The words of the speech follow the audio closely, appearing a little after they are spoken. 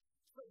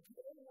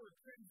today we're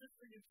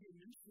transitioning into a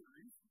new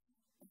series.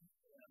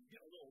 Get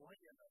a little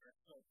ring in there.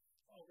 So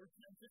we're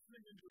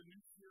transitioning into a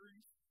new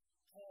series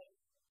called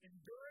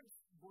Endurance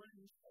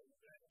Brings Hope.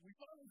 And we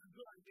thought it was a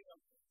good idea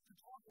to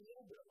talk a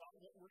little bit about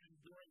what we're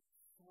enduring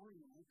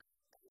through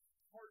as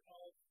part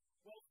of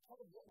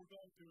what we're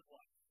going through in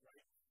life,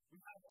 right? We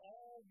have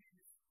all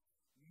these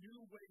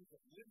new ways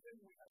of living.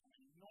 We have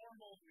new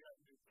normals. We have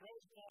new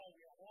protocol.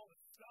 We have all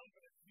this stuff,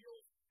 and it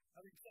feels,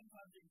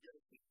 sometimes it can get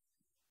us.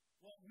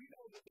 Well, we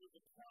know that there's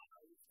a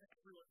prize to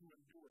everyone who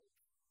endures.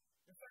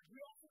 In fact, we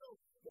also know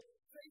that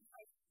faith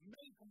has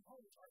many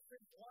components. Our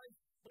faith life,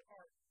 but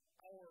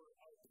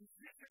our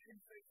position in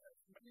faith has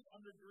many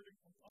undergirding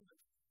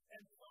components.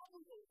 And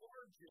probably the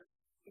largest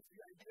is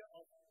the idea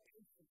of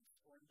patience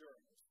or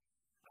endurance.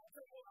 I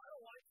say, well, I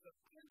don't like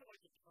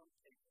the term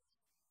patience.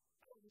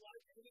 I don't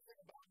like anything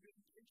about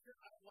being patient.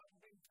 I don't like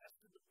being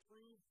tested to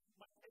prove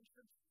my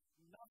patience.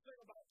 Nothing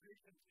about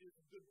patience is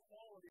a good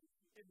quality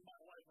in my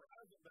life, or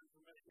hasn't been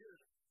for many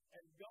years.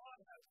 And God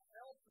has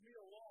helped me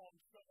along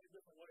so many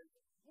different ways.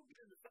 We'll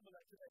get into some of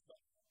that today,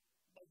 but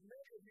like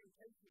many of you,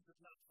 patience is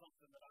not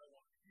something that I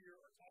want to hear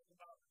or talk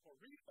about or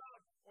read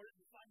about, or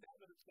even find out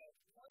that it's a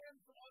plan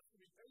for us to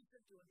be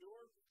patient, to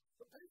endure.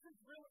 But patience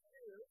really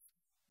is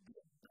the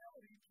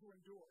ability to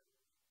endure.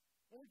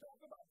 When we talk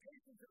about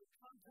patience in the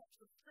context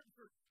of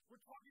Scripture,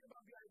 we're talking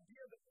about the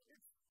idea that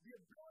it's the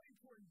ability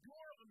to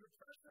endure under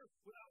pressure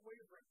without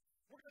wavering.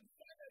 We're going to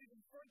find that even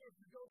further as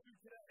we go through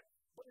today.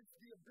 But it's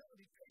the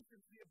ability,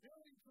 patience, the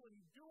ability to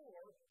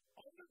endure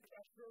under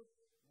pressure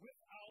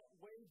without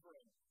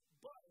wavering.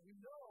 But we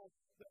know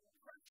that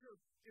pressure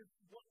is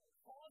what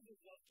causes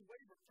us to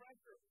waver.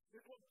 Pressure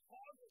is what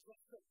causes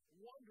us to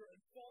wonder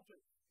and falter.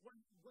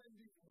 When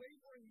these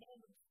wavering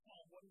moments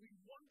come, when we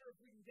wonder if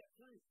we can get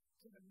through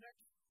to the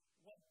next,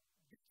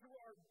 get through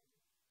our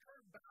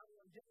current battle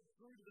and get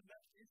through to the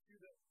next issue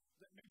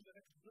that maybe the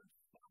next good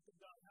spot that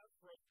God has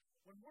for us,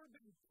 when we're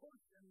being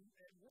pushed and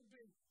we're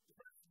being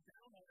pressed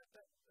down on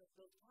at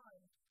those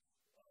times,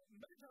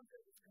 many times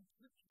it's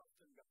complete trust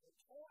in God.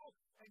 It's total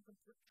and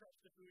complete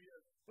trust in who He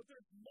is. But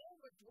there's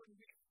moments when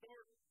we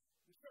start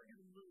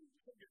getting moved, we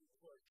start getting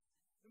pushed.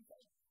 In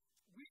fact,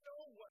 we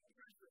know what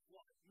pressure is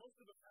like. Most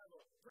of us have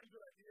a pretty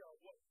good idea of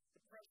what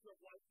the pressure of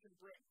life can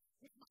bring.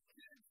 With my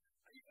kids,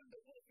 even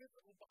the little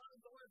physical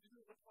bonds, all I have to do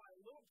is apply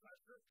a little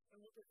pressure, and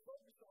what they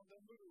focus on,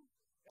 they'll move.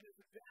 And as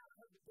a dad,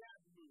 how does the dad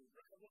move?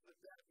 Right? I love the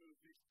dad move.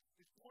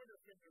 These pointer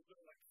fingers that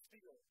are like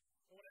steel.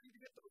 And when I need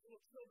to get those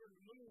little children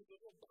to move, the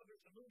little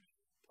buggers to move,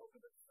 poke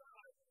them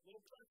inside, a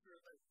little pressure,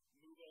 and they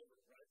move over,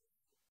 right?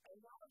 And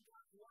a lot of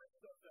times life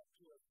does that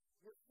to us.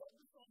 We're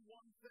focused on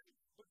one thing,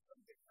 but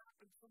something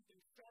happens, something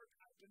starts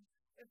happening,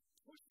 and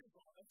pushes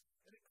on us,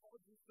 and it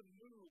causes us to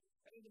move.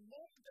 And in the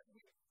moment that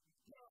we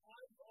get our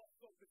eyes off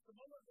focus, the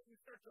moment that we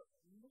start to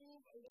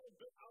move a little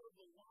bit out of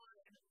the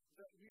line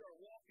that we are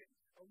walking,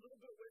 a little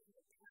bit away from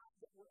the path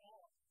that we're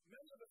on,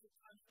 many of us at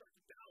times start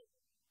to doubt.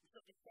 We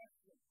start to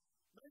question.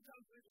 Many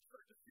times we even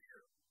start to fear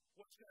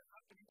what's going to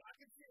happen. I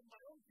can see in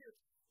my own kids,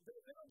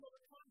 they don't know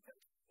the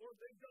context, or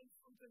they've done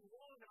something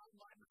wrong, and I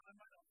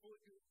might not fully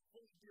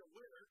be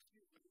aware,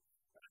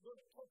 and I go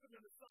to poke them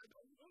in the side,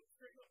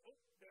 straight up,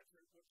 that's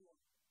right, what you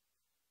want.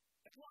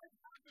 And life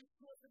happens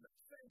to us in the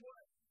same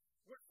way,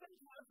 where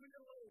sometimes we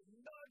get a little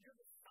nudge in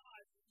the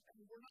side, and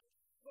we're not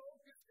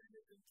focused and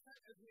as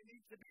intent as we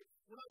need to be.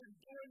 We're not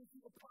enduring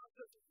through the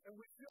process, and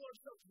we feel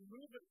ourselves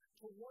moving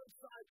to one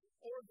side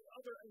or the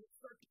other, and we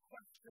start to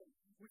question.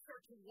 We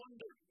start to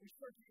wonder. We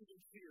start to even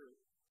fear.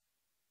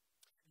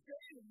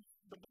 James,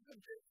 the book of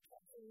James,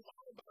 talks a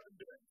lot about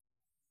endurance.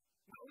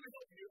 Now, I'm going to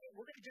help you.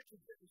 We're going to get to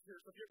James here,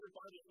 so if you have your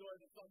Bible, go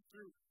ahead and thumb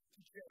through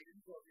to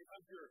James, or if you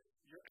have your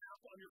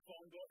app on your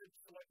phone, go ahead and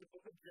select the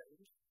book of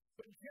James.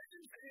 But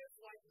James is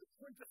like the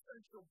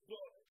quintessential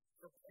book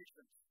for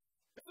patience.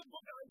 It's a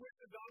book I wish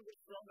that God was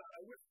from that.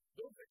 I wish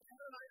those that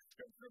canonized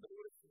Scripture that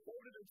would have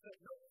supported and said,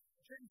 no,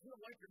 James, we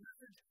don't like your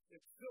message.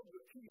 It's filled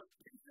with too much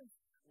patience.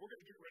 We're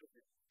going to get rid of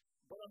it.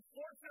 But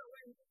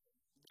unfortunately,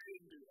 they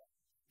didn't do that.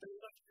 They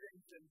left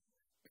James in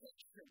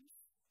patience.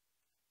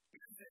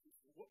 Patience,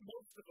 what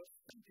most of us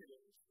think it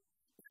is.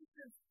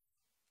 Patience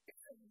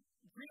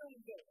is really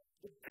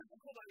the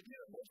difficult idea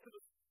that most of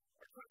us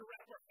are trying to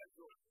wrap our heads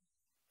around.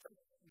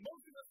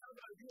 Most of us have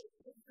the idea that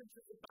patience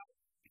is about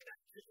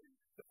inactivity.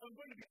 If I'm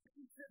going to be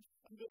patient,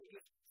 I'm going to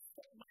just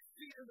put my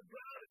feet in the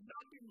ground and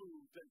not be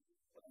moved. And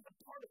there's a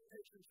part of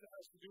patience that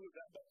has to do with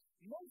that. But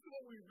most of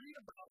what we read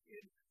about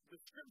in the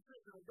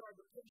Scriptures in regard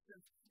to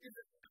patience is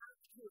an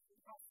active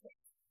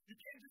process. You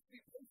can't just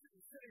be patient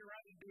and sitting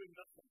around and doing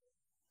nothing.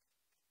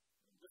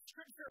 The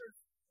Scripture is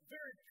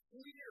very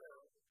clear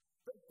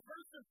that the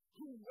person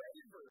who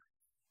wavers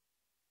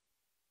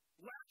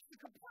lacks the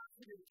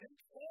capacity to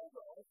take hold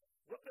of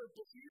what they're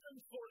believing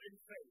for in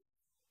faith.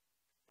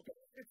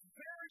 Okay, it's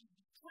very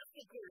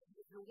crystal clear.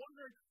 If you're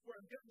wondering where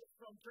I'm getting this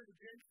from, turn to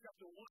James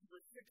chapter 1,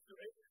 verse 6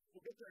 through 8.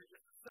 We'll get there in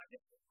just a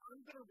second.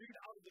 I'm going to read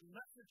out of the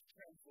Message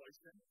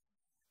translation,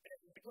 and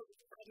because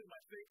it's probably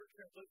my favorite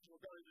translation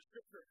regarding the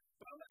Scripture,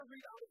 but I'm going to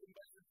read out of the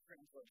Message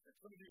translation.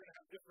 Some of you are going to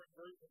have different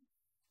versions.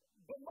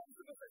 But most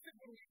of us, I think,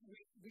 when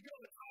we get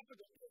on the topic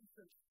of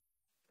patience,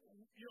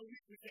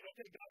 we say,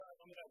 okay, God, I'm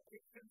going to have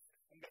patience,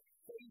 I'm going to have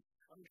faith,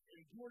 I'm going to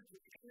endure to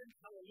the end,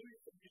 hallelujah,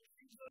 thank you,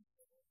 Jesus.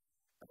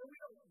 And we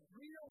don't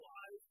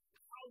realize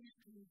how we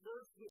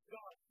converse with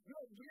God. We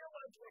don't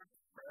realize our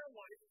prayer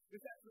life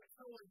is actually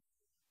telling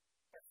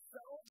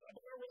ourselves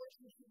about our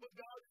relationship with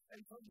God and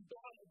telling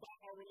God about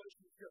our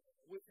relationship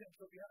with Him.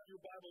 So if you have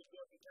your Bible, go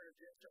ahead and turn to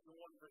James chapter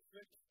 1, verse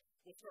 6.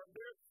 We'll start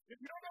there. If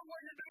you don't know what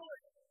you're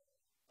doing,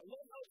 I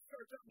love how it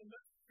starts out in the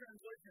Message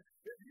translation.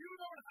 If you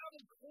don't have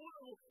a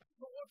clue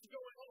for what's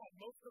going on,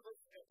 most of us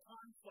at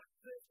times like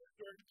this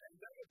during the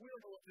pandemic, we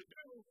don't know what to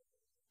do.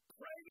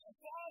 Pray to the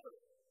Father.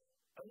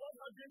 I love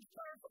how James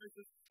clarifies.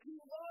 He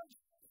loves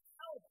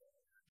help.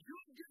 You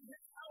give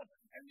His help,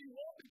 and you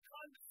won't be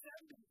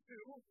condescended to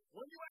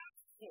when you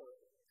ask for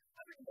it.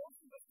 I think most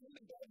of us need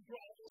to go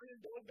groveling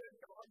and go beg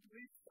God,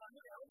 please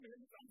finally help me.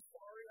 I'm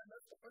sorry, I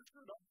messed up, I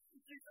screwed up.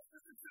 Jesus,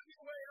 this is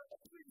the way out.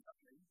 Please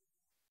help me.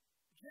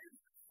 James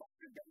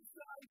spoke against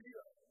the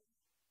idea.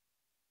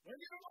 When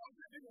you don't know what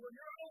to do, when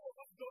you're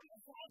overwhelmed, go to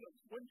the Father.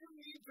 When you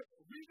need to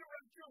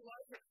redirect your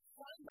life and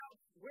find out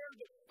where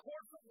the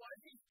course of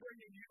life is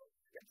bringing you,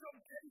 it's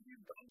okay if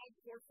you've gone off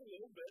course a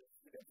little bit.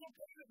 It's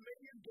okay that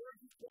maybe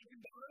endurance is taken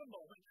down in a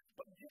moment,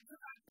 but get to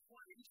that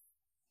place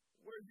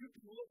where you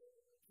can look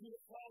to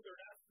the Father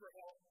and ask for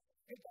help.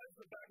 Hey guys,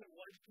 the back of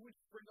life, can we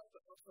bring up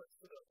the reference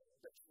to the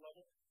next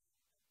level?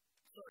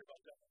 Sorry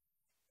about that.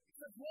 He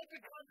says, won't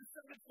be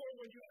condescended for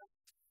when you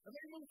ask. And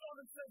then he moves on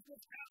and says,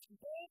 just ask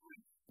boldly,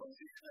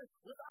 believe it,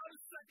 without a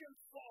second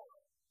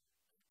thought.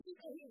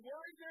 People who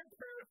worry their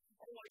prayers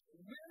are like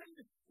wind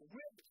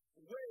whipped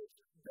waves.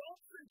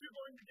 Don't think you're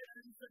going to get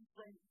anything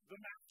from the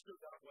Master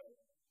that way.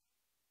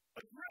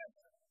 Adrift,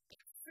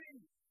 sing,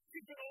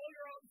 keeping all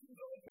your options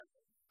open.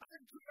 I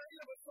think too many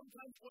of us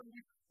sometimes when we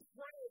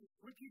pray,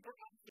 we keep our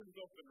options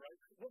open, right?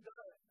 Well,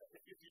 God,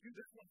 if you do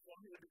this one for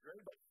me, it'd be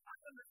great, but I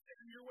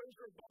understand your ways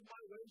are above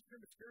my ways,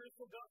 you're mysterious,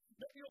 well, God,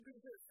 maybe you'll do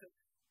this.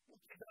 We'll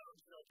keep our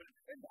options open.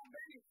 And then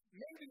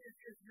maybe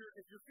if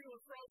you're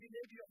feeling froggy,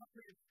 maybe you'll help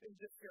me in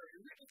this area.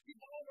 We just keep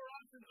all of our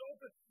options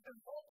open and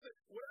hope that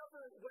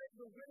whatever way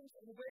the winds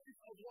and the waves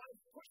of life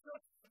push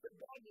us, that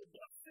God will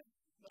bless it,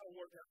 that'll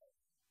work out.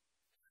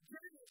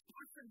 James is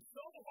pushing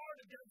so hard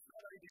against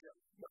that idea.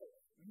 No,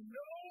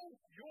 know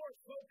your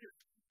focus.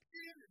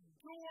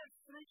 Endure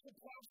through the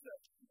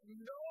process.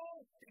 Know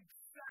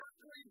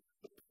exactly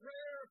the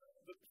prayer,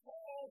 the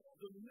call,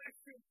 the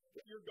mission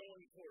that you're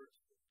going towards.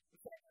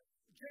 In fact,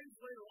 James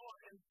later on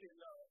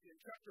in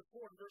chapter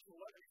 4 and verse 11,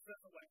 he says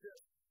it like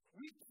this.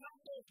 We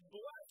count those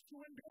blessed to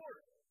endure.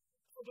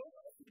 So those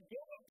of us who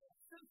build up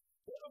patience,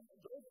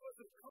 those of us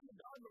who come to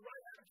God in the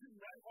right attitude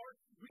and right heart,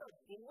 we are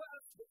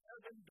blessed that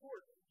have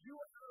endured. You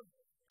have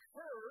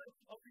heard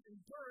of the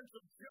endurance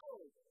of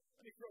Job.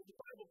 And he throws the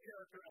Bible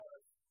character at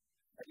us.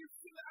 And you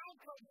see the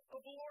outcome of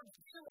the Lord's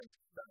healing,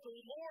 that the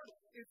Lord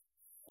is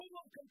full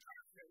of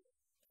compassion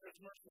and is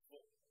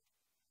merciful.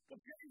 But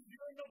James, you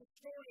don't know the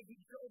story of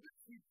Job that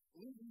he's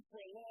losing for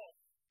a loss.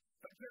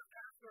 But just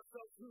ask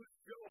ourselves, who is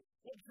Job?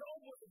 Well, Job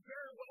was a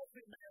very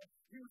wealthy man.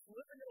 He was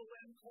living in a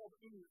land called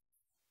Uz.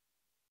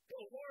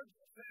 A large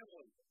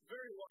family,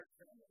 very large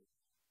family.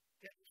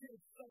 He had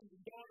kids, sons,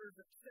 and daughters,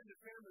 and extended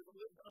family that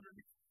lived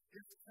underneath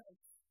his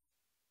tent.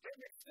 An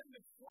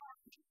extended flock,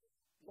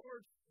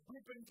 large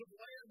groupings of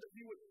land that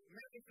he would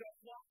manage that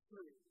flock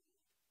through.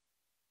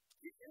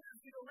 He is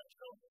the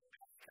original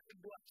hashtag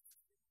blessed.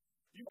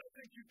 You might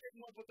think you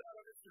came up with that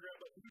on Instagram,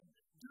 but we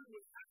do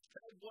with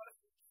hashtag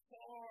blessed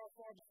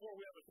far before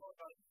we ever thought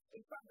about it.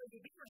 In fact, there's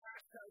a different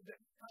hashtag that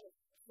kind of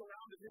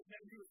surrounded his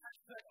name. He was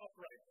hashtag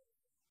upright.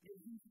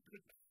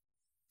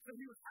 So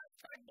he was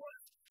hashtag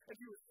blessed, and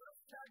he was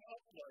hashtag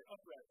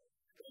upright.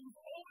 And he was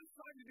always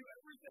trying to do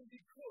everything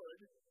he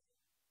could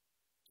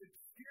to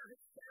steer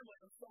his family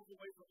and himself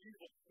away from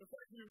evil. In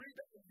fact, we read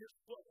that in his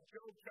book,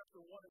 Job chapter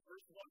 1 and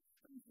verse 1.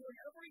 He's doing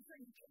everything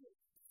he can to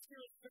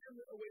steer his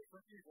family away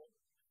from evil.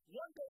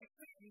 One day,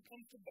 Satan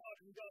comes to God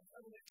in God's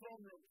heavenly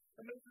throne room,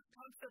 and there's this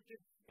concept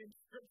in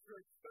Scripture,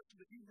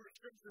 especially the Hebrew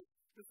Scripture,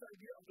 this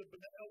idea of the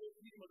B'nai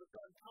Elohim, or the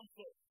God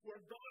Council,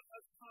 where God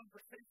has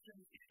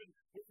conversations even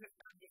with his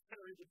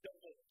adversary, the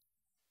devil.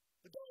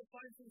 The devil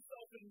finds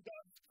himself in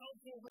God's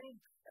council room,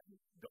 and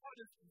God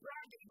is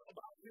bragging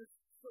about his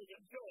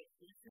servant Job.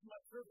 You see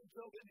my servant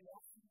Job, and he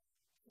wants to.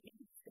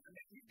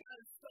 He got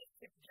himself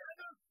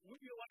together.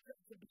 Would you like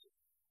that to be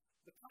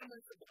the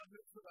comments that God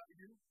makes about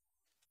you?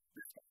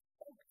 This guy,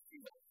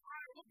 he's on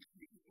fire. Look at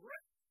these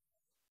breath.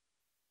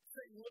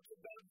 Satan looks at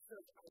God and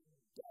says, I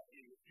bet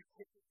you if you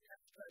quit this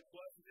hashtag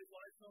blessing his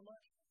life so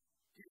much,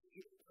 he will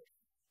get it.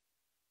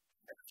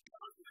 And it's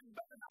cosmic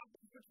battle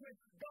happens between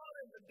God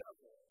and the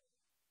devil.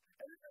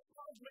 And in this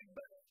cosmic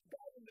battle,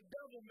 God and the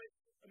devil make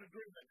an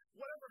agreement.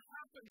 Whatever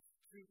happens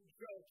to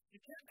Job,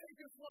 you can't take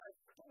his life,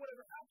 but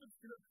whatever happens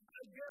to him,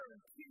 I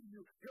guarantee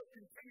you, he'll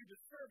continue to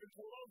serve and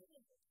to love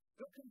him.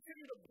 He'll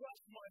continue to bless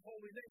my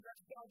holy name.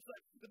 That's God's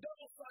side. The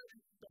devil's side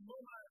is the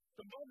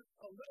moment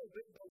a little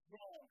bit goes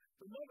wrong,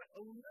 the moment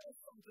a little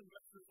something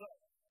messes up,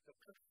 the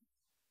person.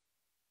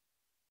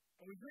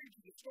 And we read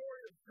the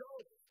story of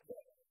Job,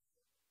 that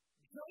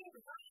Job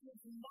had in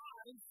his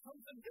mind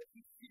something that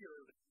he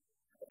feared.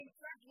 In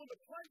fact, when the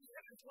plague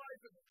hit his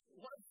life and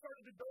life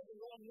started to go the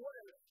wrong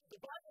way,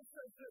 the Bible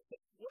says that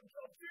what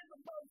Job feared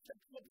the most had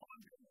come upon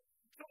him.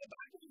 So the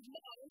back of his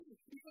mind,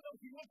 even though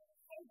he looked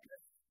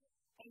focused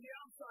on the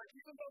outside,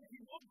 even though he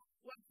looked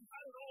like he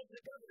had it all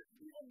together,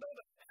 even though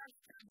the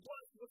hashtag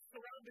was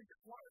surrounding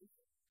his life,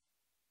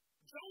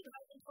 Job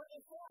had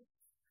internal thoughts.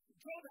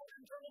 Job had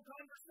internal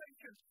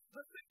conversations.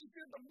 The thing he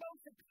feared the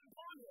most had come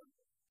upon him.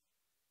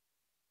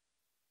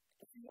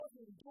 He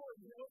wasn't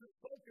enduring, he wasn't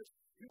focused,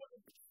 he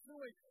wasn't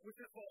pursuing with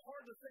his whole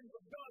heart the things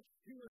of God.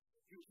 He was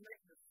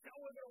making a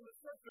skeleton on the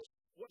surface.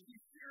 What he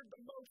feared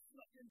the most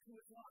snuck into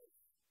his life.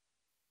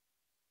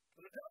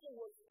 But the devil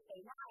was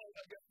allowed,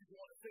 I guess if you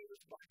want to say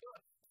this, by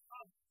God, to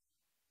have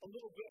a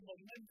little bit of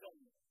momentum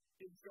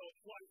in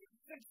Job's life.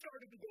 Things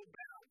started to go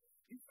bad.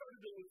 He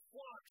started to lose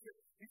flocks, and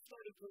he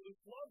started to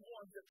lose loved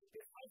ones, and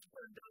his house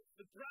burned down to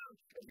the ground,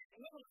 and he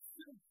literally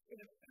stood in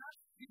his past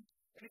heap,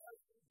 and he had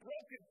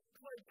broken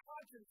clay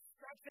pots and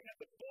scratching at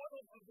the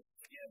bottom of his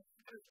skin,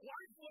 and his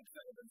wife looks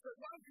at him and said,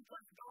 "Why don't you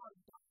curse God?"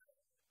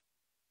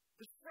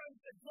 His friend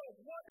said, "Job,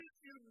 what did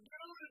you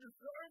do to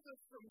deserve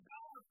this from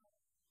God?"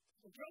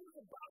 So Job is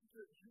about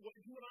to, what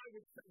you and I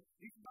would say,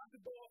 he's about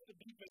to go off the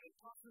deep end and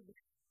possibly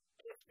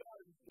curse God,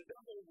 and the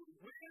devil would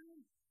win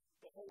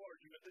the whole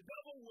argument. The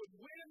devil would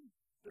win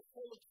this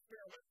whole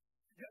experiment.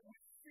 Yet we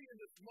see in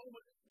this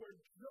moment where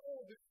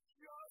Job is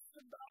just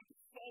about to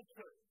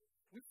falter.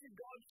 We see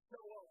God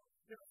show up.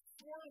 There's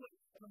swirling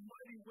and a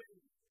mighty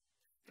wind.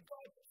 And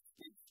God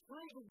speaks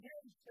through the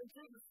wind and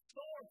through the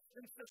storm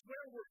and says,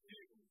 "Where were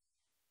you?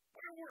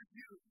 Where were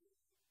you?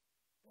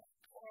 What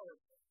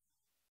carved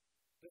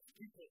this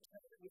people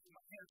with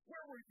my hands?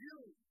 Where were you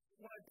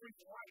when I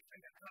breathed life in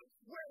that house?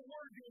 Where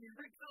were you?" And you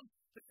recounts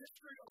the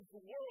history of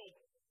the world.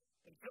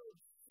 And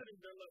Job's sitting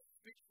there left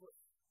speechless.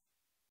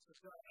 So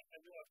God, I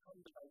know I've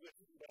come to my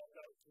witness, but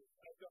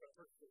I've got to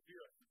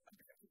persevere. I've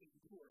got to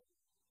endure.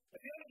 At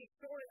the end of the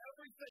story,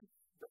 everything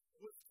that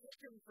was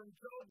taken from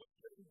Job was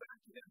given back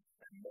to him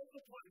and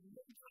multiplied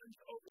many times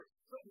over.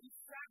 So he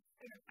sat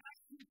in an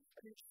ash heap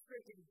and he was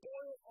scraping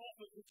oil off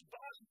of his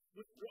body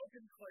with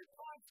broken clay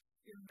pots.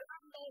 In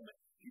that moment,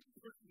 he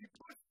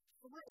pushed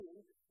through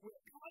with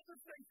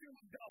conversation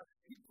with God.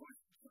 He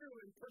pushed through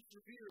and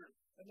persevered.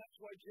 And that's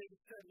why James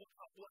said, "Look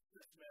how blessed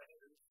this man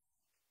is."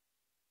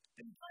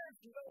 And God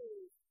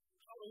knows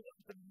how to look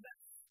the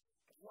mess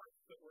of life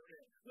that we're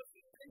in.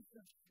 Listen,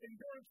 patience,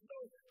 endurance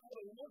knows how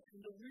to look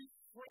and to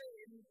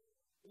reframe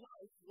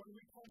life when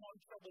we come on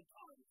troubled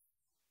times.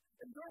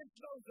 Endurance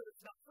knows that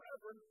it's not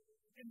forever.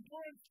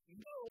 Endurance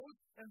knows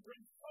and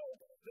brings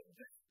hope that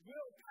this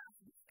will pass,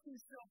 this too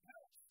shall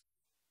pass.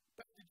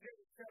 Back to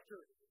James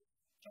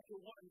chapter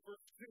 1,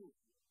 verse 2.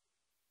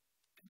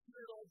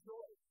 Consider it all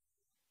joy,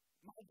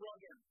 my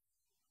brother,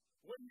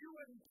 when you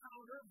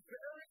encounter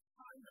various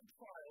kinds of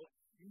trials,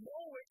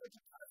 knowing that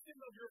the testing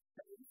of your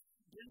faith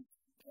brings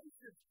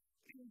patience,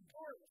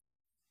 endurance.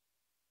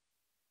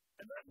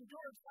 And that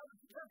endurance has a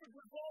perfect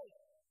result,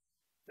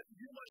 that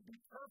you might be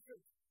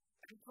perfect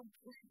and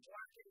complete,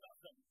 lacking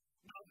nothing.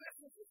 Now, this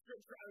is the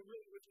scripture I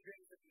really wish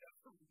James had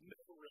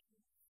never written.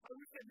 I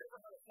wish I never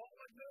had a thought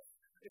like this.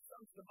 It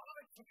sounds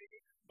demonic to me,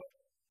 but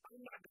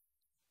I'm not.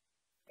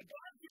 A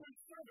God-given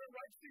servant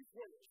writes these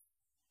words.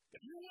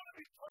 If you want to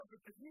be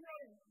perfect, if you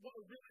want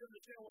to really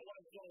understand what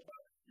life is all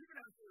about, you're going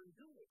to have to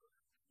endure.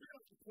 You're going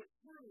to have to put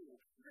through.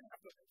 You're going to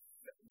have to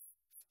face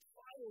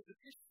trials and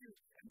issues,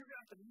 and you're going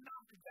to have to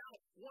knock down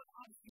one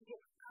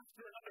obstacle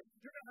after another.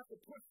 You're going to have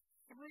to push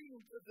through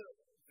to the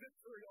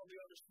victory on the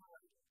other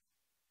side.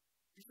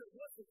 He said,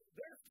 listen,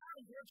 there's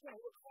times where it's going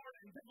to look hard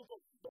and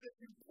difficult, but if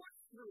you push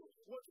through,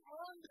 what's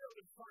on the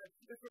other side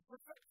is the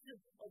perfection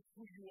of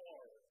who you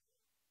are.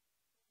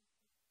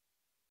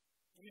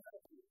 We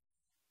have to.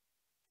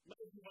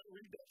 Maybe you might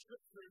read that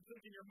scripture and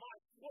think in your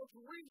mind, well, it's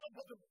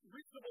reasonable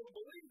to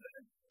believe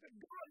then that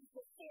God is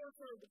the source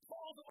or the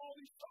cause of all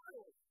these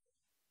trials.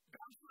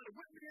 God's trying to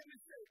whip me into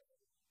shape.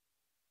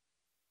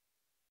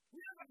 We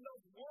have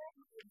enough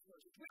worldly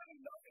influence. We have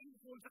enough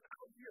influence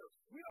out here.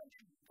 We don't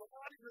need a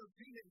lot of your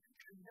being in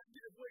a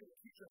negative way to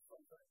teach us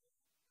something.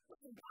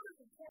 Listen, God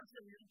isn't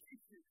torturing you to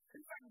teach you.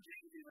 In fact,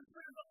 James even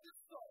brings up this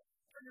stuff.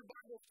 Turn your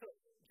Bible to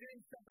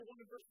James chapter 1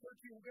 and verse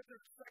 13. We'll get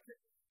there in a second.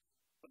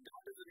 But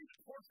God doesn't even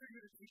torture you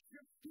to teach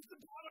you. He's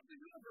the God of the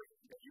universe.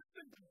 If you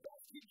think the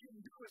best he can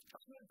do is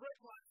come in and break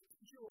life and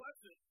teach you a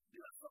lesson, you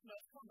have something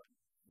else coming.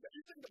 If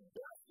you think the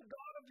best the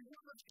God of the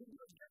universe can do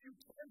is give you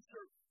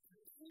cancer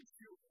to teach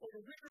you or to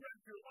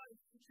redirect your life,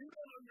 you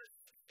don't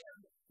understand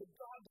the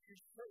God that you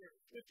serve.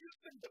 If you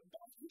think the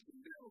best you can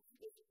do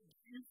is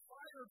you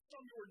fired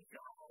from your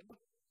job,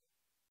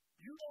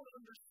 you don't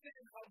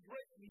understand how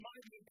great and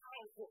mighty and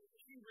powerful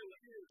he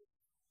really is.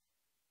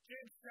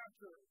 James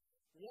chapter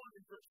 1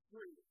 and verse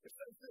 3. It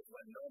says this,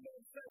 let no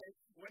man say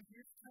when he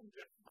is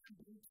tempted, I'm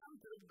being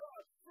tempted of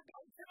God, for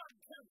God cannot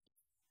tempt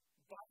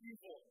by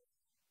evil.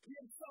 He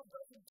himself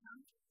doesn't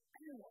tempt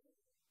anyone.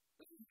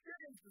 This is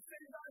James, the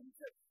same guy who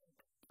said,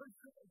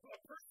 a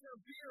person of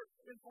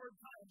in hard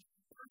times.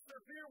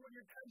 Persevere when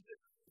you're tempted.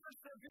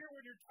 Persevere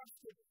when you're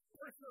tested.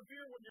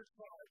 Persevere when you're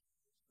tried.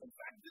 In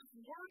fact, this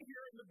word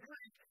here in the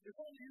Greek is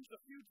only used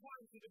a few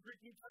times in the Greek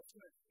New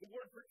Testament, the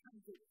word for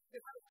tempted.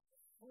 It has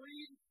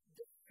three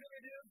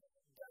definitive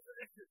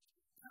definitions.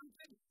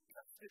 Tempted,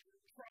 tested,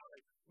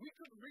 tried. We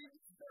could read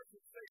this verse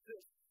and say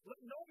this: let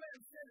no man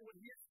say when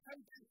he is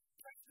tempted,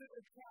 tested,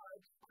 or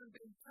tried, I'm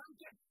being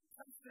tempted,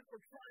 tested, or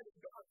tried of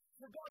God.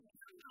 For God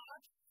cannot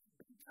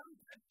be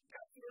tempted,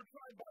 tested, or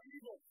tried by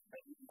evil.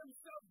 And he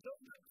himself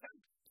does not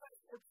tempt,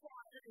 test, or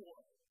try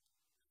anyone.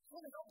 I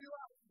want to help you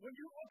out. When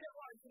you look at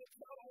life, and it's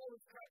not all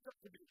it's cracked up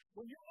to be.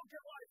 When you look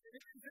at life, and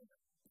it isn't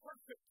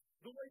perfect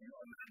the way you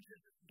imagine.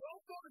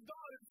 Don't go to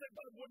God and say,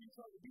 God, what are you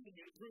trying to do to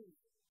me to prove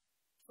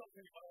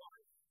something in my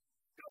life?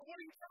 God, what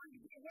are you trying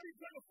to do? What are you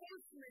trying to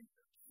force me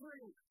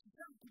through?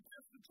 Tempt to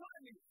test to try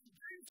me.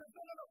 James says,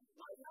 no.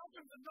 Life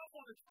happens enough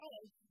on its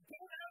own.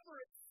 Don't ever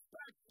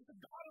expect the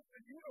God of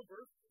the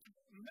universe to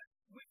mess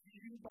with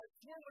you by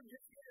throwing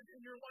his hand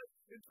in your life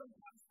in some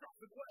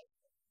catastrophic way.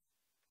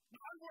 Now,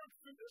 I worked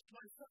through this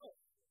myself.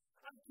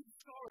 I have 2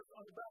 scars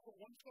on the back of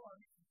one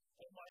arm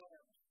on my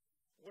arm,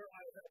 where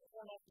I had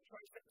torn off the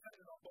tricep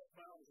tendon on both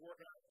my arms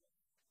working out.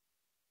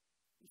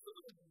 And so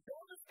the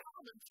dumbest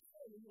common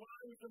thing when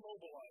I was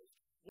immobilized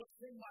was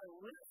from my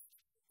wrist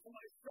to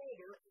my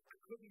shoulder, I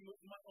couldn't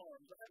move my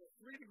arms. I had a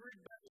 3-degree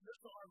bend in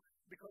this arm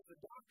because the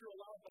doctor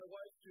allowed my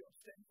wife to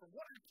abstain from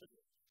what I could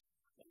do.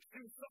 And she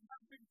was so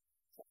happy.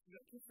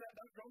 She said,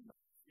 I don't know.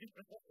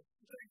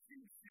 Thank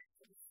you,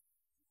 Jesus.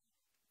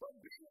 But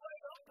being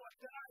laid up like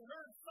that, I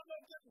heard some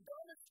of the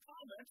dumbest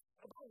comments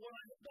about what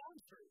I had gone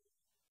through.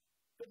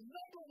 The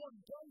number one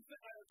dumb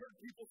thing I have heard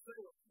people say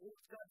was,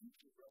 what's God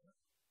teaching you, brother?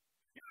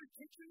 He was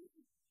teaching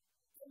you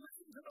to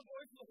listen to the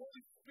voice of the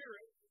Holy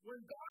Spirit when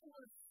God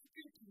was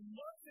speaking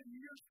months and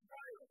years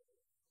prior.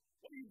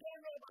 What you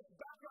don't know about the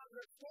background of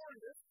that story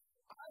is,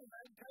 I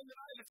had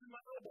tendinitis in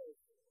my elbows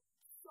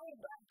so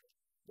bad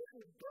that it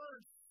would burn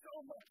so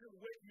much it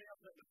would wake me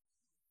up at night.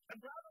 And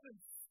rather than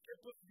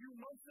skip a few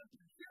months at the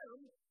gym,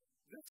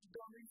 this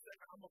dummy said,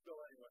 I'm going to go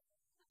anyway.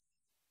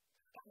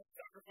 I'm going to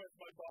sacrifice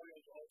my body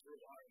on the altar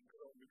of iron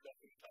because I'll be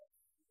nothing else.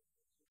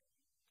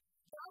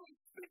 I was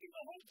thinking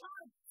the whole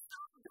time,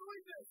 stop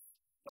doing this.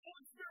 The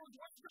Holy Spirit was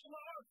whispering in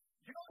my heart.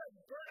 You know that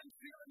burning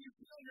feeling you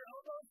feel in your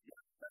elbows?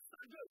 Yeah, that's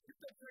not good. Get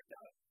that checked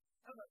out.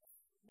 I'm like,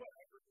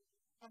 whatever.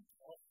 I'm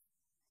tough.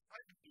 I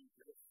can do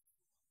this.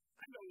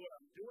 I know what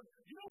I'm doing.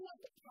 You know what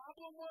the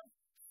problem was?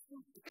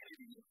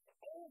 Stupidity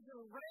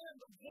overran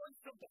the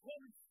voice of the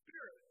Holy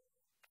Spirit.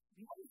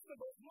 Most of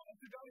us look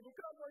to God and go,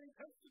 God, why are you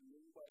testing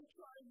me? Why are you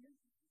trying me?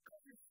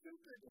 Because you're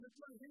stupid and it's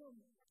not him.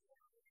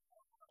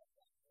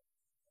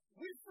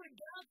 We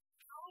forget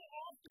how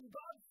often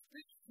God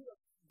speaks to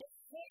us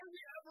before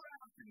we ever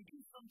ask him to do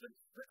something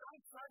that's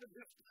outside of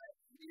his plan.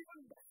 Even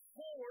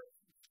before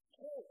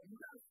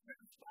that's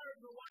inspired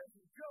the life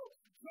of Job.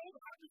 Job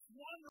had this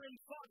wandering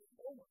thought,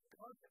 oh my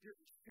God,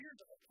 there's a fear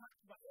that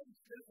attacks my head.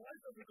 His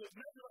life doesn't go,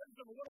 man, I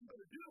don't know what I'm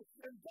going to do.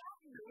 And God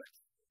knew it.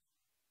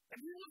 And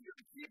he was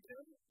going to keep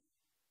him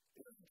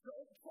because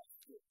Job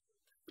trusted.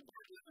 The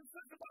Bible even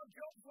says about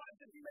Job's life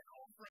that he may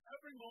offer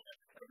every moment,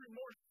 every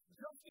morning,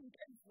 just in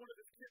case one of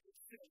his kids is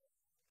sick.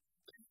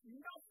 There's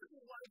nothing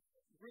like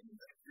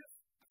religious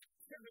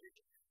activity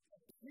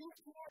that proves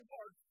to our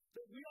hearts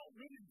that we don't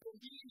really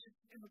believe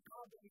in the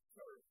God that we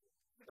serve.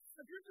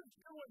 If you're just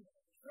doing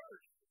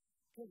church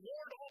to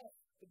ward off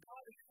the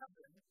God in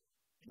heaven,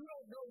 you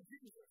don't know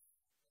Jesus.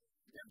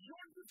 If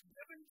you're just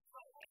giving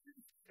salvation,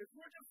 if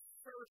you're just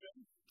serving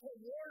to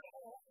ward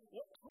off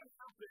what could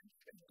happen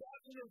if God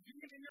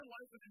intervened in your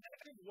life in a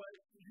negative way,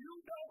 you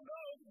don't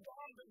know the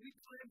God that we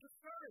claim to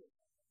serve.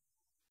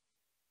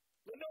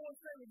 Let no one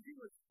say when he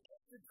was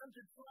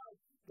tempted, tried,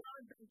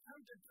 God being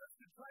tempted,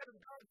 tested, tried of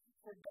God,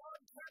 for God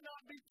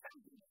cannot be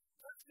tempted,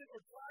 tested,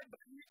 or tried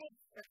by evil,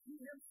 and he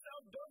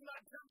himself does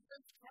not tempt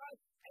and try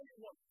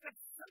anyone. That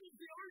settles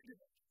the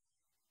argument.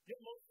 Yet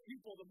most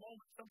people, the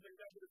moment something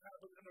negative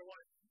happens in their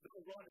life,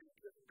 they'll run and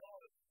give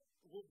God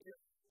will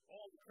give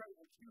all the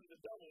credit to the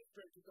devil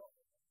straight to God.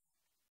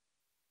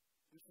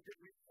 We forget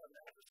we have an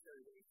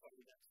adversary that we fight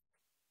against.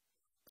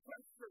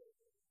 Pressure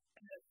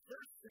and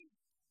adversity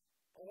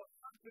are what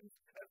happens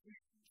as we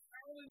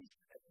challenge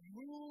and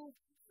move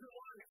through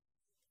life.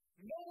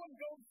 No one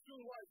goes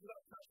through life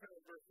without pressure and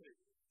adversity.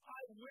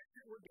 I wish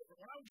it were different.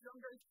 When I was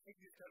younger, I used to think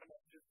these kind of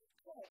messages.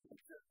 Oh,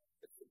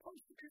 it's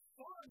supposed to be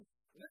fun.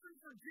 Living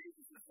for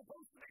Jesus is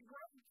supposed to be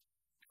great.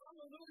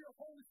 Hallelujah,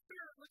 Holy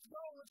Spirit, let's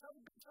go, let's have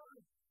a good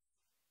time.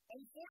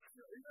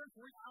 Unfortunately, there's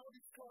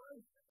reality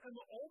slides, and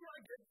the older I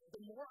get,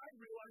 the more I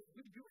realize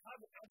we do have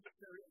an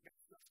adversary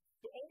against us.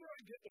 The older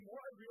I get, the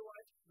more I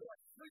realize that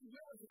our free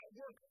will is at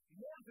work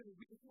more than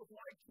we would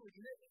like to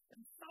admit.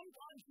 And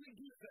sometimes we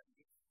do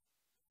things.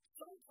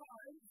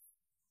 Sometimes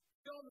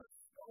we don't know the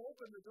scope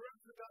and the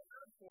direction that God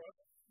has for us,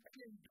 and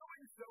in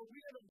doing so, we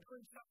end up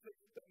doing something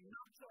that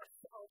knocks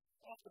ourselves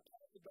off the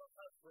path that God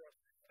has for us.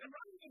 And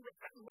rather than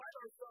repent and right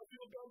ourselves,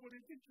 we'll go, what are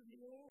you teaching me?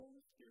 Oh,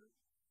 Holy Spirit.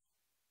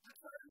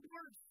 That's not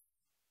endurance.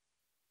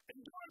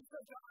 Endurance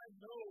like I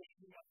know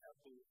you might have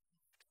believed.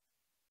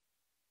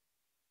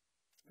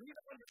 We need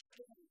to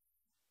understand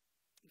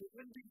that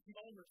in these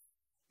moments,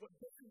 what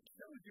doesn't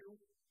kill you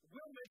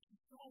will make you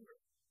stronger.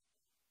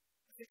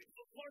 I think it's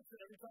a lesson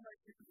every time I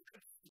see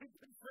a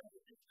stupid friend.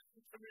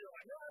 To me,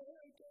 like,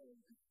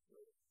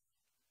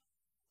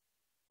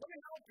 let me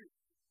help you.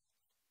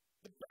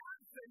 The bad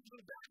things,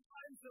 the bad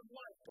times in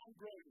life don't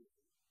grow you.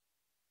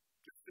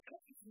 Just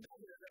because it's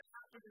negative that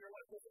happens in your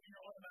life doesn't mean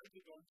you're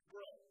automatically going to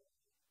grow.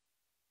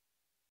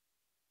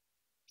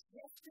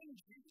 Trusting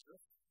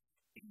Jesus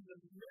in the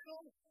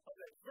middle of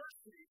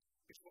adversity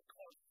is what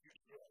causes you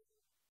to grow.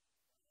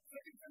 2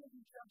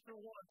 Timothy chapter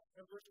 1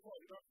 and verse 12.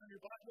 You don't have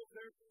your Bible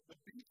there? The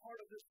B part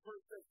of this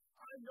verse says,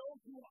 I know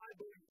who I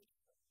believe.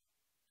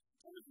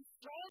 Timothy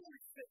strongly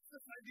states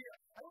this idea.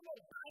 I don't know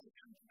about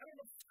him. I don't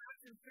know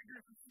facts and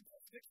figures and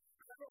statistics.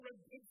 I haven't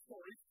read big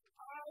stories.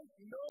 I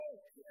know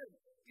him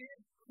in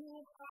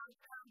whom I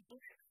have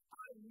believed.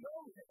 I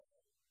know him.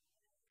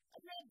 I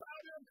know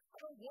about him. I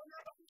don't wonder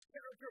about his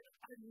character.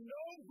 I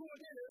know who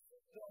it is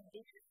that I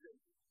believe in.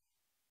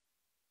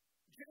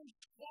 James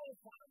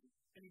qualified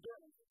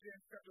endurance,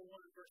 James chapter 1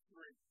 and verse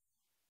 3.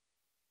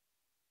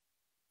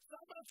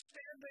 Stop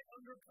standing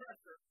under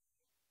pressure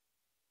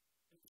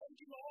and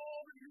taking all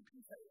that you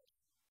can take.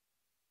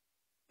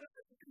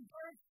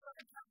 Endurance is like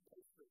a cat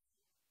poster.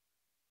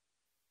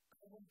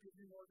 I won't give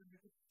you more than you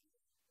can take.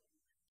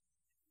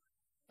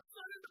 It's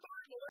not in the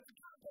Bible, that's a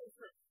cat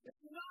poster.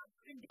 It's not,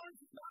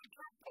 endurance is not a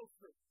cat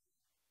poster.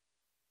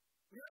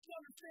 We have to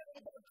understand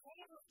what God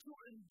calls us to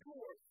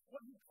endure, what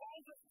He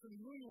calls us to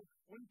move,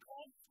 when He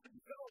calls us to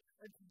develop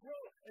and to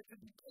grow and to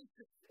be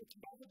patient. It's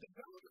about the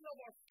development of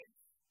our faith.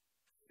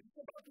 It's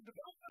about the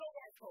development of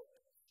our hope.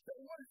 That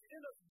what is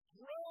in us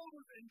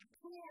grows and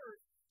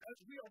matures as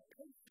we are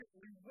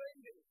patiently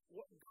waiting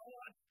what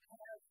God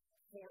has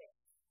for us.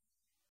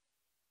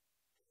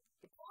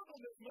 The problem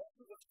is most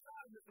of us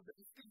sadness is the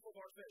deceit of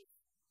our faith.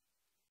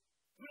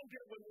 We don't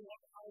get what we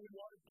want, how we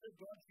want it, good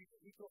God, Jesus.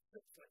 We feel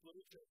sick like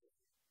little children.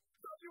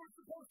 So you were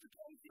supposed to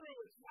come through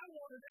it. I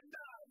wanted it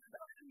now.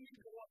 I didn't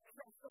need to walk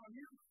trust on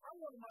you. I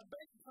wanted my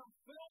bank account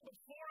filled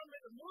before I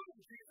made a move,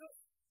 Jesus.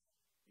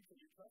 He said,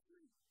 you trust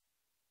me?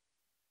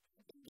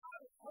 God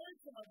is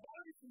hurt and my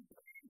body's in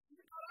pain.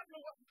 God, I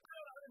don't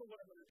know what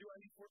I'm going to do. I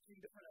need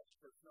 14 different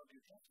experts. No, do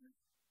you trust me?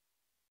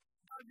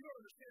 God, you don't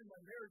understand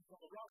my marriage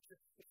on the rocks.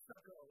 It's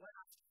not going to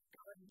last.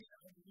 God, I need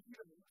something. Do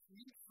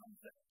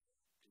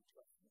you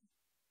trust me?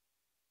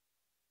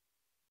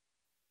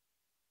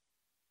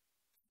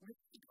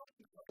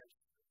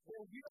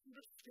 Well, we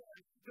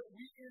understand that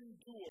we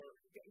endure,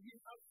 that we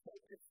have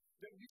focus,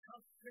 that we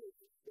have faith,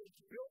 that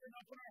it's building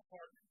up in our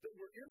heart, that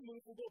we're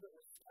immovable, that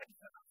we're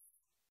steadfast,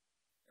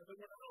 and that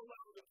we're not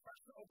allowing the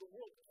pressure of the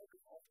world to take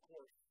us off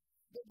course.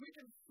 That we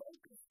can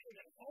focus in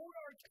and own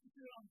our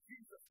attention on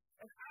Jesus,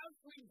 and as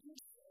we do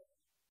so,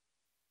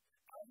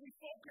 as we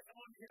focus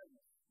on Him,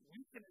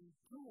 we can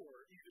endure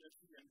even as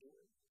He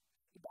endured.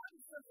 The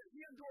Bible says that He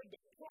endured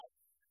the cross,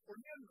 or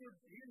He endured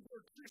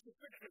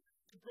crucifixion,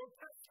 to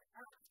grotesque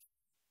acts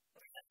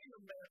of hanging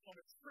a man on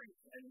a tree.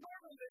 And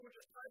normally they would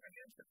just tie their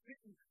hands to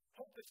feet and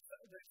hope they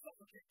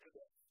suffocate to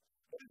death.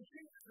 But in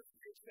Jesus'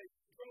 case, they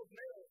drove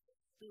nails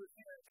through His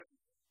hands, and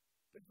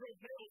they drove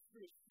nails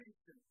through His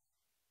feet, and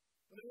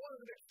when they wanted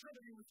to make sure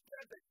that He was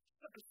dead, they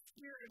stuck a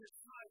spear in His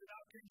side and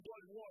out came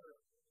blood and water.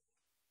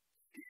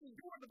 He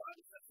endured, the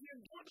Bible says, He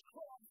endured the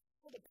cross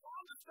for the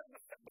promise that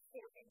was set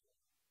before Him.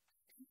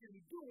 He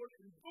endured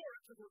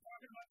endurance, as we're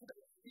talking about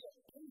today. He had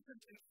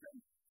patience and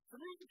faith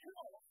through the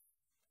cross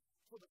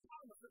for the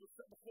promise that was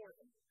set before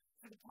Him.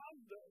 And the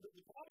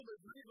problem is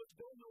many of us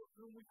don't know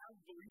whom we have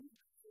believed,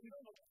 so we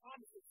don't know the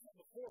promise that's set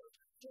before us.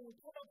 So when we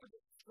come up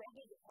against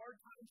struggles and hard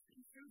times,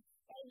 issues,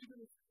 all we do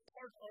is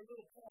park our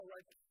little car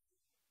right there.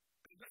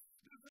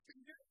 Does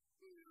it get?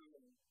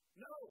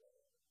 No.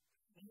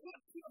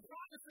 Look to the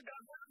promise that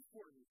God has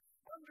for you.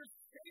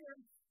 Understand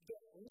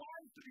that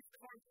life to be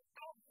carved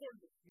out for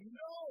you.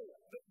 Know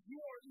that you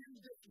are in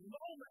this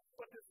moment,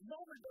 but this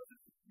moment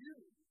doesn't fit you.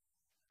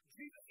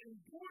 Jesus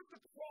endured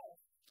the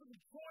cross for the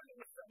joy that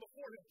was set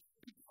before Him.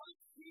 Because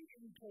He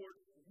endured,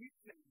 we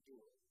can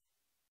endure.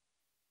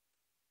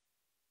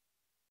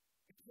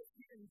 Because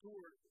He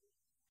endured,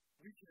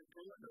 we can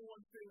endure. Let no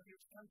one say when He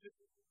was tempted,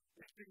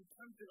 it's being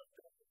tempted of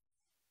death.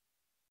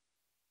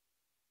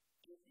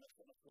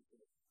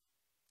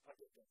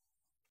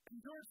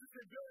 Endurance is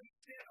the ability to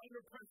stand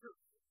under pressure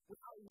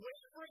without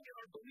wavering in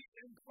our belief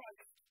in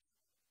Christ.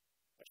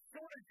 I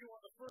showed you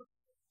on the first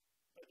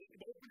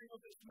opening of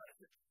this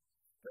message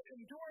that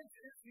endurance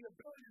is the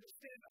ability to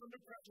stand under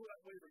pressure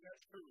without wavering.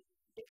 That's true.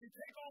 But if you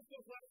take off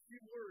those last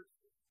few words,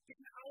 in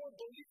our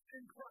belief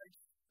in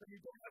Christ, then you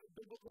don't have a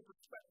biblical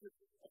perspective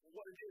of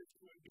what it is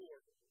to endure.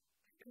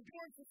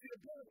 Endurance is the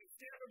ability to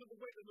stand under the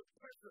weight of the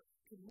pressure,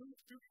 to move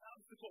through the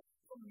obstacle,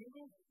 to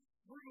move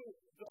through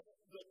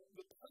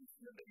the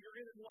punishment that you're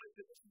in life,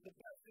 that this is the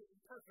best, this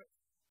is perfect.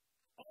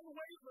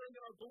 Unwavering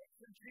in our belief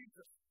in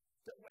Jesus,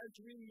 that as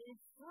we move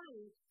through,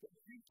 that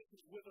Jesus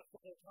is with us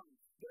the whole time.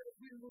 That as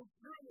we move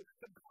through,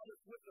 that God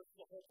is with us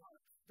the whole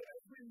time. That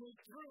as we move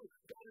through,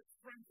 God is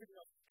strengthening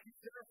us. He's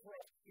there for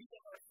us. He's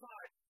on our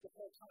side the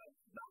whole time.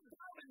 Not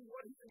doubting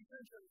what His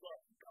intentions are.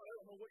 God, I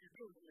don't know what you're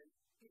doing to me.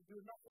 He's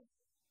doing nothing.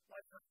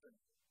 Life happens.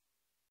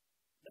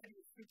 Maybe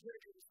it's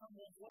stupidity in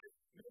someone's life.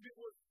 Maybe it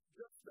was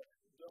just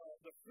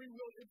the free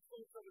will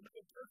influence of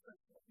another person.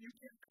 You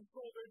can't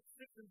control their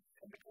decisions,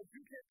 and because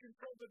you can't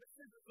control their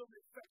decisions, don't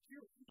affect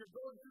you. You're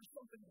going through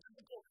something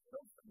difficult.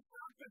 Those things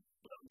happen,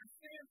 but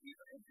understand,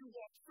 even if you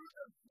walk through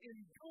them,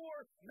 endure,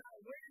 not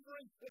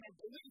wavering, in a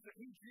belief that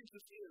who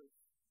Jesus is.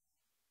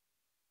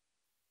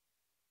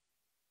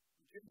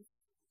 Jesus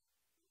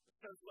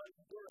says, let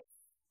endurance,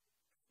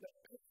 let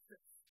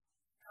patience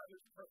have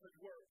His perfect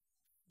work.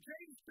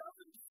 James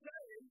doesn't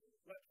say,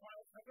 let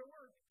trials have their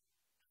work.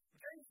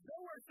 James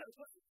nowhere says,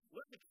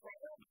 let the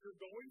trials you're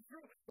going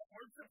through, the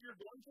hardship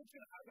you're going through, it's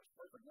going to have its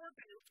perfect work,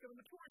 and it's going to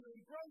mature you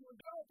and grow and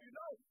develop you.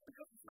 No,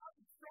 because it's not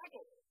the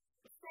struggle.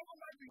 The struggle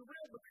might be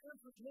real, but the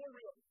answer is more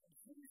real.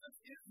 Jesus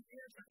is the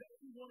answer to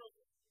every one of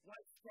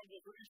life's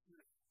struggles or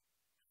issues.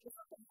 It's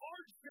not the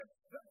hardship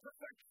that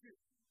perfects you.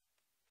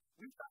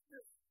 We've got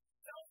this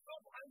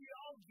self-help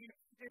ideology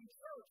in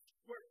church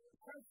where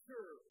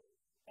pressure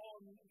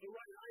on the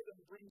right item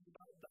brings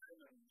about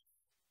diamonds.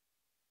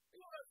 You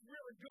know, that's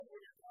really good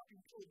when you're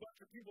talking to a bunch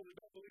of people that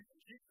don't believe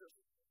in Jesus.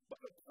 But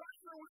the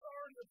pressure was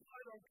already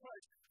applied on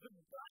Christ. The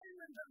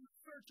diamond that we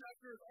search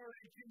after is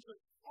already Jesus.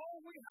 All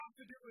we have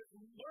to do is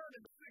learn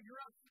and figure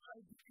out how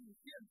to be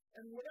Him.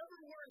 And whatever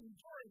we're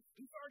enduring,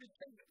 He's already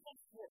paid the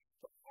cost for.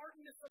 The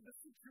hardness of the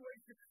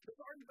situation has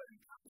already been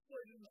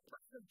encapsulated in the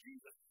person of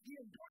Jesus. He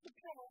endured the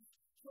cross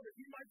so that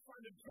He might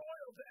find a joy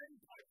of the end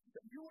point,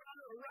 that you and I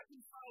are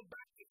reconciled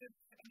back to Him,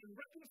 and in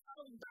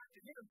reconciling back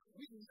to Him,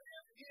 we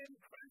live in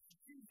Christ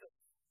Jesus.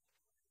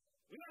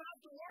 We don't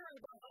have to worry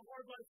about how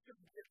hard life's going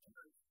to be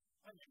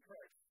under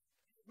Christ.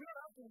 We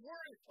don't have to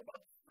worry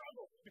about the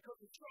struggle, because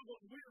the struggle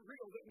is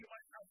real that we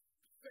might have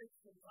faced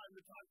from time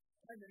to time,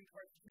 and in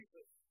Christ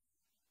Jesus.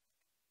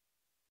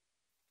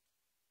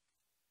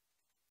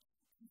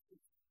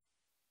 Jesus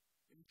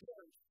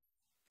endures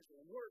His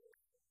work.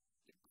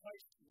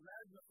 Christ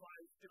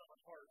magnifies in our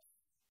hearts.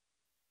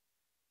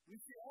 We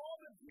see all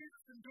that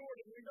Jesus endured,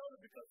 and we know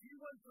that because He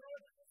went through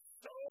it,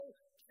 so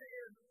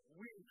can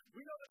we.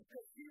 We know that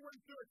because He went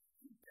through it,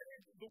 He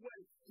paved the way.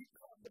 He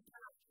caught the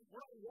path.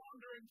 We're not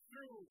wandering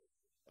through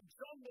a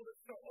jungle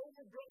that's so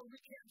overgrown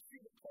we can't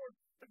see the course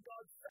that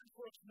God set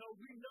for us. No,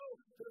 we know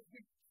that if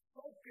we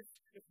focus,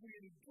 if we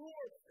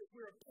endure, if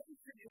we are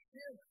patient in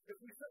Him, if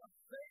we set our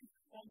faith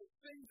on the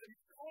things that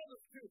He's called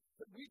us to,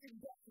 that we can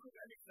get through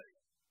anything.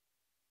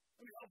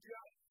 Let me help you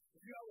out.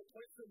 If you have a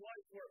place in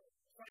life where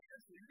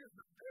financially you're just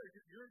not there,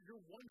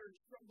 you're wondering,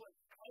 struggling,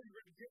 how you're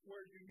going to get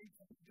where you need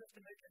to be just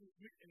to make ends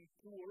meet,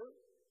 endure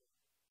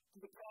to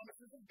the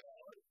promises of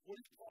God, what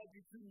He's called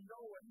you to,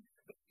 knowing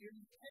that in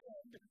the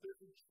end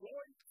there's a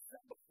joy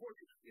set before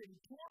you.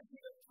 Endure to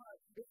that time.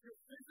 If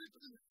you're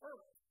physically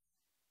hurt,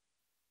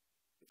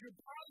 if your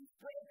body's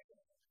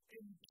broken,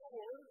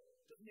 endure.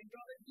 Doesn't mean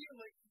God is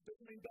healing.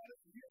 Doesn't mean God is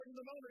healing in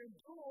the moment.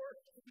 Endure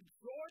to the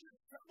joy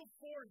that's set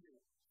before you.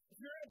 If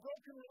you're in a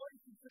broken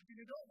relationship and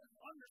you don't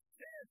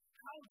understand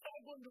how it's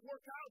all going to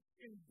work out,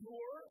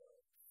 endure,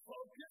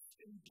 focus,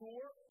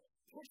 endure,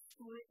 push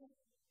through,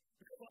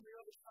 because on the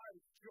other side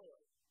is joy.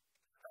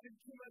 I think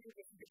too many of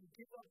us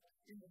give up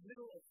in the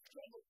middle of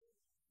struggle.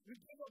 We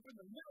give up in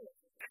the middle of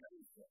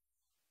tension.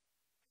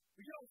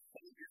 We don't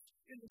focus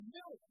in the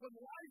middle when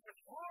life is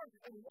hard.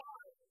 And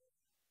why?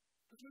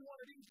 Because we want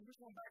it easy. We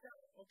just want to back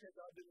out. Okay,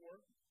 God didn't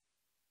work.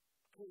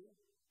 Cool.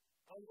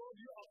 I love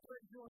you. I'll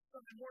praise you on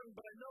Sunday morning,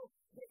 but I know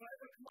that if I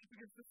ever come up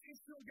against this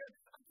issue again,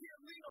 I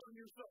can't lean on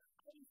you, so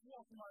I'll just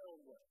walk my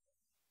own way.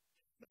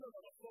 No,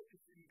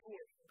 focus,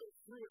 endure, go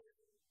through it,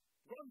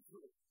 run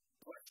through it,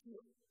 push through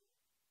it.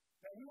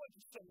 Now, we went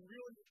to some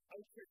really, I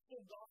would say,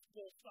 full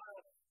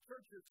gospel-style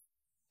churches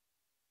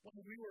when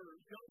we were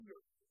younger.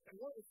 And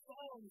one of the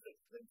songs that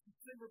they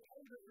sing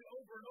repetitively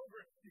over and over,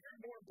 you hear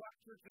more in black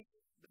churches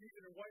than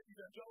even in white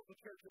evangelical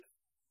churches.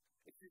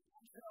 If you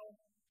can tell,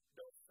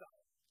 don't stop.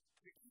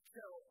 If you can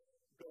tell,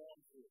 go on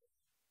through it.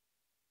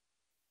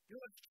 You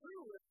know, it's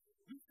true that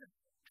we should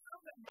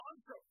have that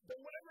mantra that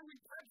whatever we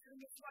touch in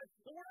this life,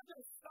 we're not going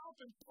to stop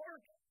and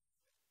park.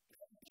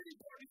 Pity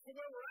party for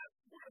where we're at.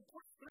 We're going to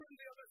push through to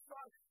the other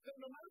side. That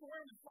no matter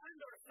where we find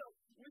ourselves,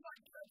 we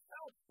might catch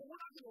out, but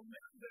we're not going to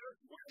live there.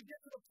 We're going to get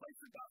to the place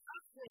that God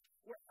has for us,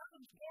 where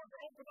heaven's doors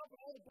are open up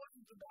and all the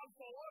blessings of God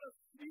fall on us.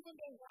 Even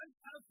though life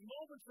has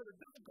moments that are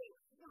difficult,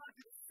 we're not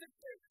going to sit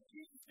there.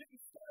 Jesus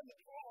didn't stand the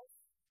cross,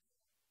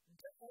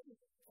 dead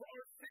for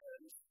our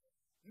sins,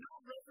 not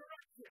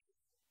resurrected.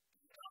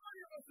 How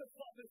many of us have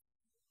thought this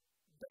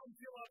dumb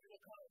theological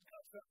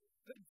concept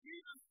that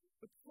Jesus,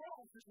 the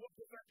cross, is what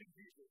perfected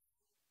Jesus?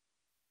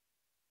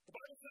 The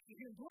Bible says that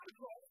He endured the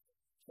cross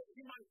so that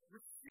He might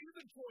receive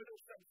the joy that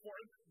was set before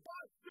Him.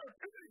 But there are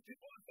too many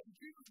people that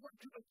Jesus went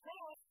to the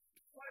cross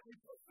to slightly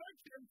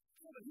perfect Him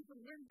so that He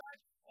could win back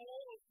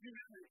all of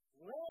humanity.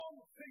 Wrong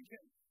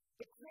thinking.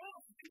 The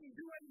cross didn't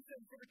do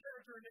anything for the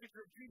character and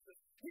nature of Jesus.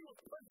 He was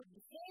perfect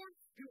before,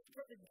 He was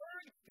perfect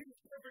during, He was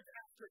perfect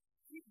after.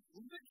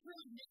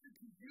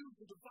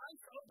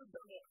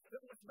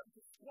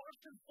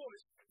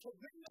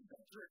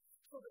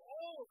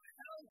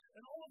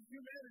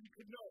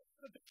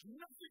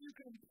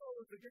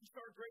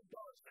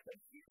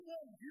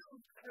 all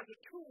used as a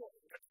tool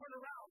to turn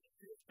around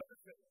to his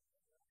benefit.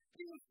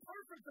 He was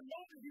perfect the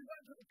moment he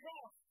went to the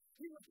cross.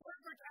 He was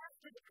perfect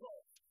after the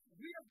cross.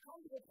 We have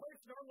come to a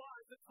place in our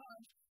lives at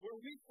times where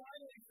we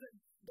finally think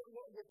that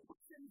what we're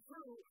pushing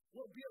through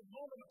will be a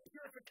moment of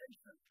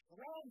purification,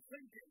 wrong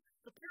thinking.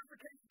 The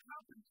purification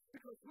happens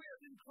because we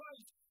are in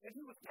Christ and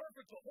he was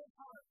perfect the whole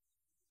time.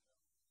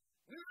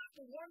 We don't have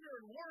to wonder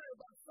and worry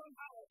about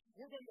somehow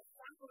we're going to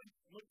finally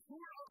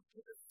mature up to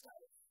this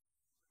status.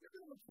 You're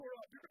going to mature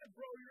up, you're going to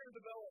grow, you're going to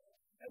develop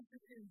as you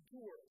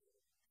endure.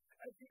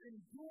 As you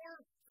endure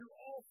through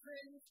all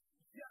things,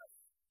 yes,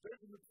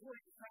 there's a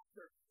maturity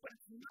factor, but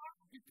it's not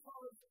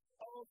because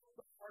of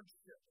the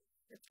hardship.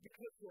 It's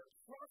because your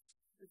trust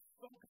is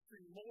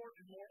focusing more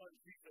and more on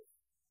Jesus.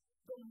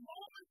 The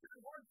moment that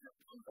hardship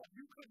comes up,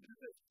 you couldn't do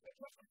this. I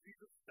trust in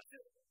Jesus. That's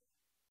it.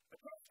 I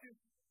trust you.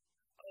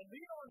 I'll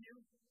lean on you.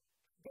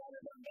 But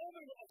in the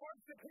moment of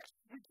hardship hits,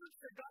 we just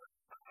say, God,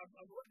 I'm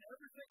letting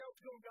everything else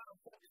go, God,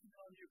 I'm focusing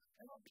on you.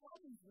 And our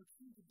problems will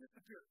seem to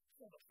disappear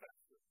so much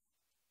faster.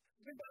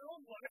 In my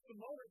own life, the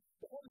moment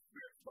the Holy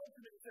Spirit spoke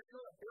to me and said,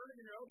 you're not burning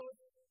in your elbows,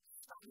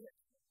 stop it.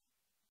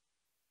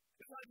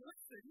 If I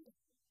listened,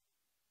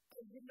 I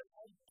wouldn't have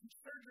had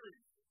surgery.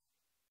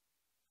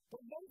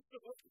 But most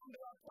of us come to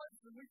our place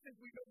and we think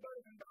we know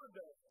better than God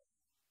does.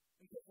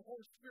 Until the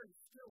Holy Spirit is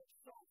still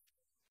soft.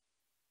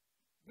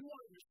 We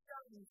want to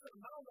shout and set a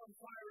mound on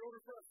fire in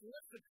order for us to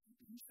listen.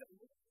 He said,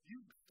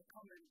 you've got to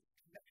come in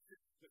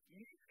connected with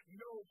me.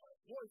 Know my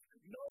voice.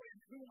 Know in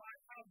whom I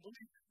have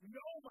believed.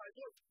 Know my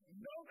voice.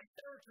 Know the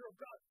character of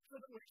God. So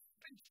that when he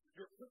speaks,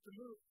 you're quick to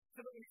move. So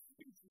that when he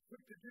speaks, you're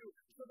quick to do.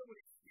 So that when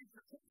he speaks,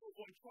 you're quick to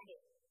avoid trouble.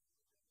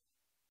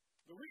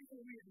 The reason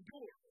we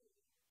endure,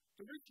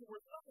 the reason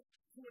we're able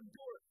to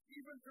endure,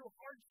 even through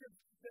hardships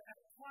that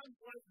at times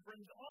life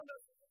brings on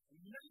us,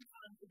 many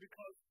times is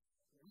because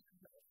we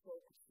cannot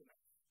focus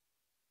enough.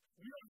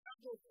 We don't have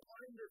those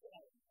blinders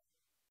on.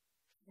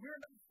 We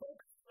are not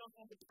focused enough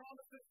on the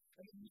promises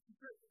and the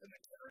secret and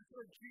the character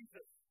of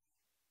Jesus.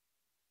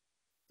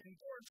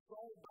 Endurance is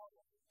all about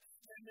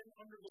standing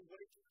under the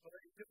weight of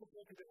any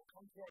difficulty that will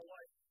come to our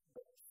life,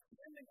 but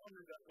standing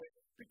under that weight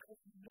because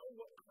we know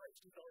what Christ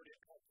has already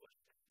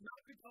accomplished.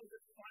 Not because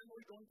it's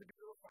finally going to be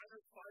the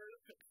refiner's fire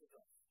that fixes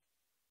us.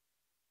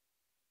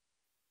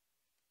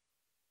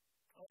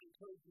 I'll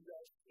encourage you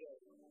guys today.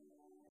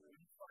 When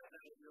you find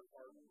that in your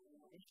heart,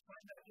 when you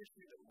find that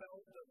issue that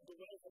wells up in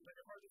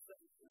your heart and says,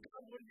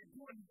 God, what are you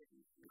doing to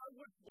me? God,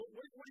 what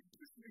are you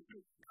pushing me to?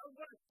 God,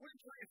 what are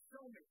you trying to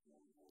show me?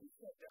 You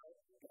said that.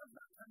 God's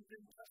not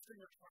tempting, testing,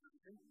 or trying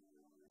to.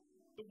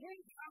 The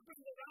world's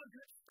happening around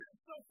you.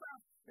 It's so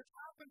fast. It's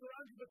happening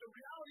around you, but the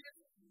reality is,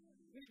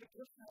 we need to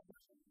push that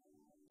button.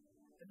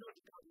 And know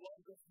that God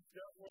loves us and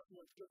does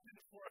what's good in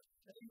it for us.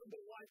 And even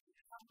though life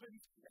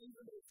happens, and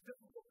even though it's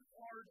difficult and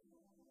hard,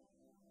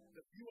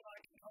 that you and I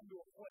can come to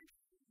a place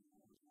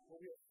where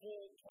we have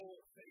full, total